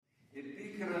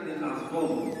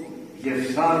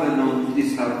che sabem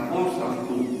di salvosa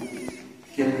tu,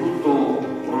 che tutto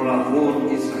o lavoro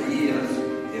Isaías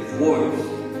e vós,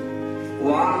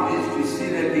 o aves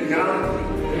piscina picante,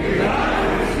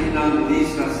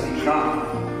 sinaliza sicar,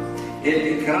 e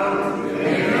picante,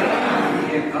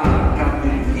 que dá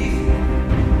catequismo,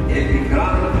 e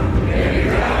picante,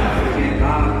 que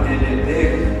dá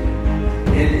enedec,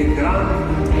 e picante,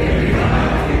 que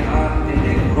dá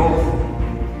enecrof,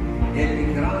 e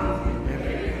picante.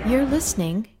 You're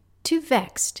listening to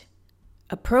Vexed,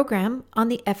 a program on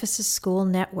the Ephesus School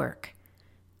Network.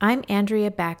 I'm Andrea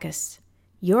Backus,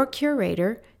 your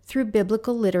curator through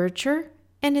biblical literature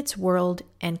and its world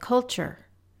and culture.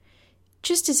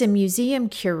 Just as a museum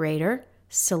curator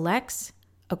selects,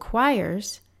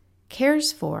 acquires,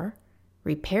 cares for,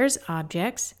 repairs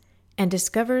objects, and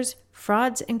discovers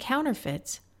frauds and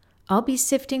counterfeits, I'll be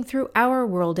sifting through our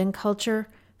world and culture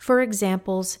for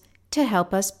examples to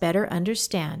help us better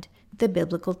understand the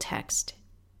biblical text.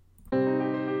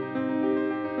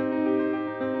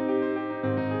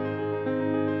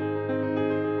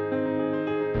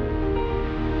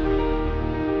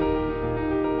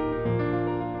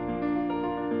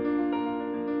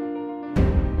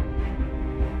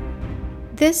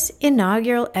 This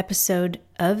inaugural episode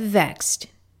of Vexed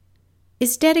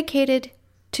is dedicated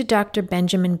to Dr.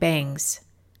 Benjamin Bangs,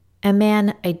 a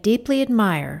man I deeply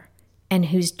admire and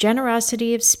whose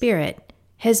generosity of spirit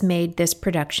has made this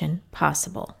production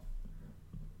possible.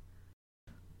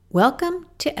 Welcome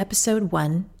to episode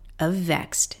 1 of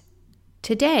Vexed.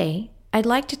 Today, I'd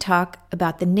like to talk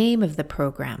about the name of the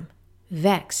program,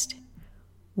 Vexed,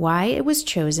 why it was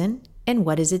chosen, and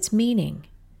what is its meaning.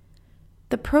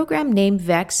 The program name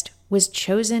Vexed was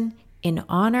chosen in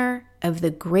honor of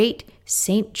the great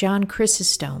St. John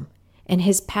Chrysostom and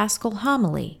his Paschal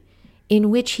homily, in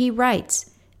which he writes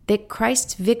that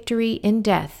Christ's victory in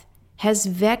death has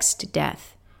vexed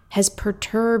death, has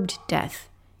perturbed death,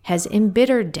 has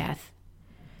embittered death.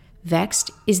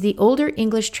 Vexed is the older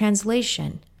English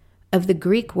translation of the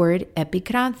Greek word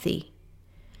epikranthi.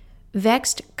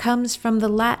 Vexed comes from the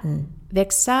Latin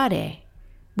vexare,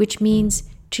 which means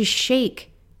to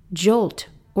shake, jolt,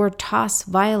 or toss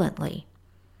violently.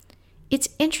 It's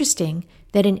interesting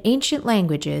that in ancient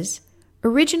languages,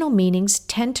 original meanings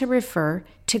tend to refer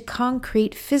to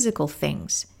concrete physical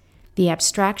things. The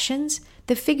abstractions,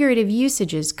 the figurative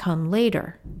usages come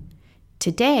later.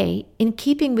 Today, in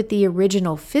keeping with the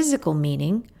original physical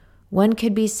meaning, one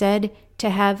could be said to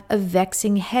have a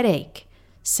vexing headache,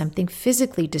 something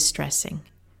physically distressing.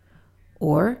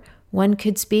 Or one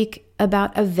could speak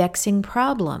about a vexing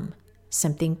problem,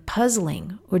 something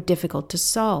puzzling or difficult to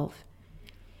solve.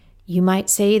 You might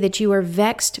say that you are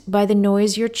vexed by the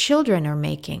noise your children are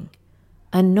making,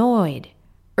 annoyed,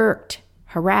 irked,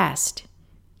 harassed.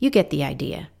 You get the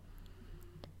idea.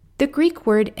 The Greek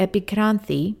word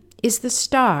epikranthi is the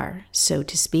star, so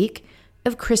to speak,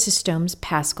 of Chrysostom's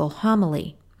Paschal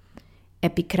homily.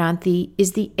 Epikranthi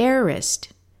is the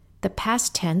aorist, the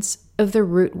past tense of the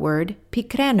root word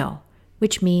pikreno,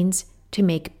 which means to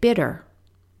make bitter.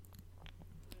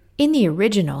 In the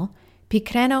original,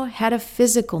 pikreno had a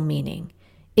physical meaning.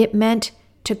 It meant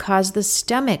to cause the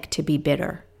stomach to be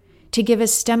bitter, to give a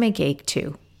stomach ache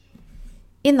to.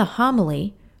 In the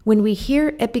homily, when we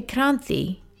hear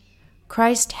epikranthi,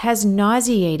 Christ has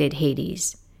nauseated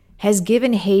Hades, has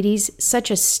given Hades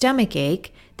such a stomach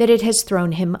ache that it has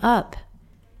thrown him up.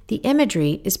 The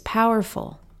imagery is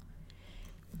powerful.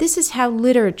 This is how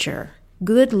literature,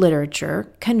 good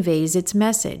literature, conveys its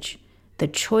message. The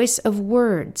choice of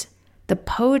words, the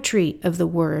poetry of the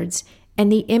words,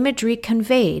 and the imagery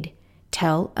conveyed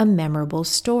tell a memorable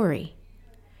story.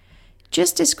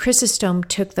 Just as Chrysostom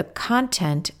took the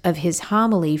content of his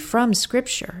homily from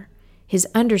Scripture, his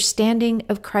understanding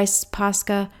of Christ's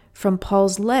Pascha from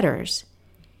Paul's letters,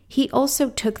 he also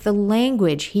took the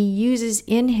language he uses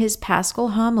in his Paschal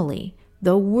homily,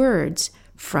 the words,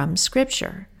 from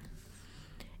Scripture.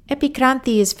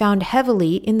 Epikranthi is found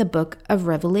heavily in the book of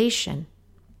Revelation.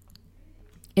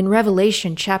 In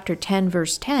Revelation chapter 10,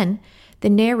 verse 10, the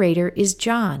narrator is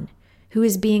John, who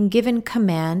is being given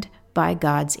command by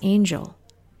God's angel.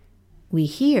 We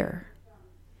hear,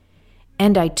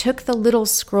 "And I took the little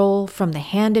scroll from the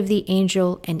hand of the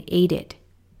angel and ate it.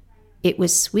 It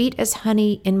was sweet as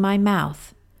honey in my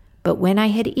mouth, but when I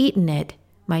had eaten it,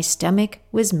 my stomach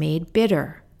was made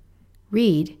bitter."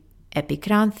 Read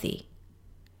epikranthi.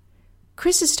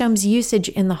 Chrysostom's usage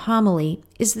in the homily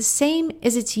is the same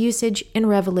as its usage in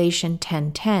Revelation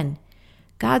 10:10.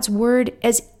 God's word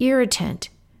as irritant,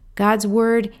 God's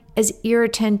word as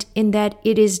irritant in that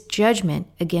it is judgment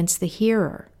against the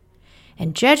hearer.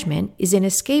 and judgment is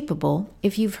inescapable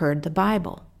if you've heard the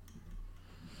Bible.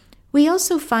 We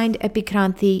also find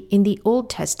epikranthi in the Old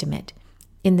Testament,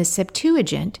 in the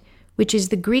Septuagint, which is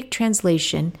the Greek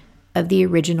translation of the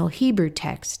original Hebrew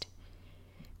text.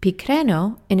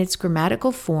 Pikreno, in its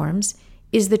grammatical forms,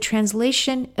 is the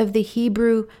translation of the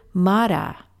Hebrew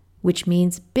mara, which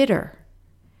means bitter.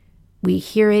 We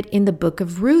hear it in the book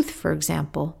of Ruth, for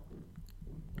example.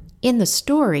 In the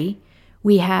story,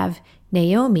 we have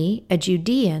Naomi, a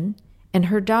Judean, and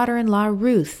her daughter-in-law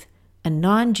Ruth, a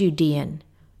non-Judean,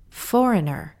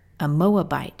 foreigner, a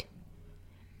Moabite.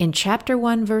 In chapter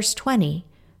 1, verse 20,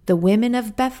 the women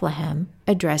of Bethlehem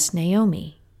address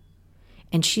Naomi.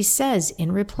 And she says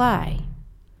in reply,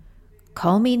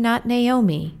 "Call me not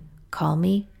Naomi, call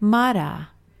me Mara,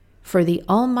 for the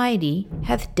Almighty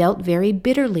hath dealt very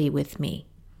bitterly with me."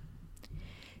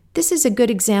 This is a good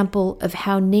example of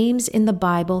how names in the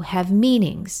Bible have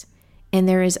meanings, and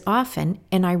there is often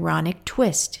an ironic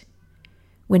twist.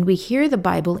 When we hear the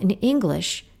Bible in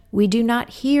English, we do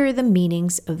not hear the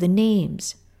meanings of the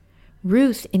names.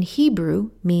 Ruth in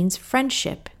Hebrew means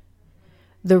friendship.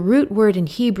 The root word in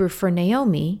Hebrew for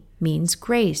Naomi means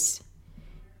grace.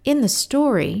 In the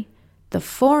story, the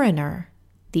foreigner,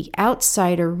 the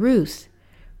outsider Ruth,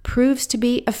 proves to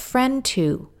be a friend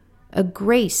to, a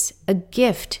grace, a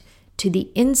gift to the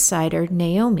insider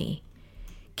Naomi.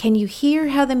 Can you hear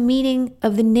how the meaning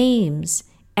of the names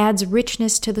adds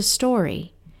richness to the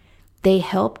story? They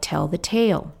help tell the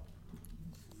tale.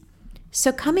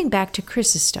 So coming back to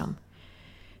Chrysostom.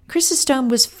 Chrysostom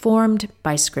was formed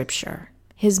by Scripture.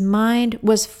 His mind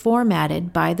was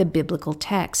formatted by the biblical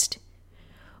text.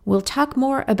 We'll talk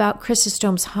more about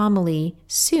Chrysostom's homily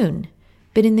soon,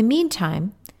 but in the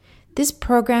meantime, this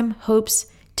program hopes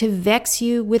to vex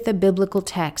you with the biblical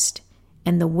text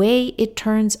and the way it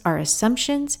turns our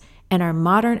assumptions and our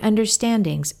modern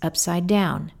understandings upside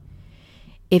down.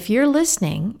 If you're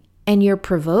listening and you're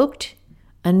provoked,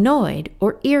 annoyed,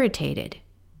 or irritated,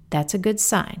 that's a good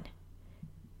sign.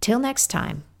 Till next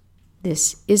time,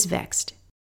 this is Vexed.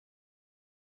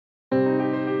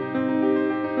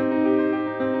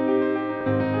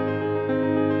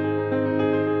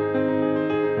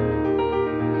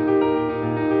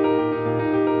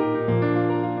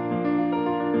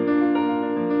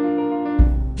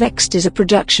 Vexed is a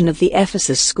production of the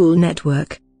Ephesus School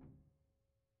Network.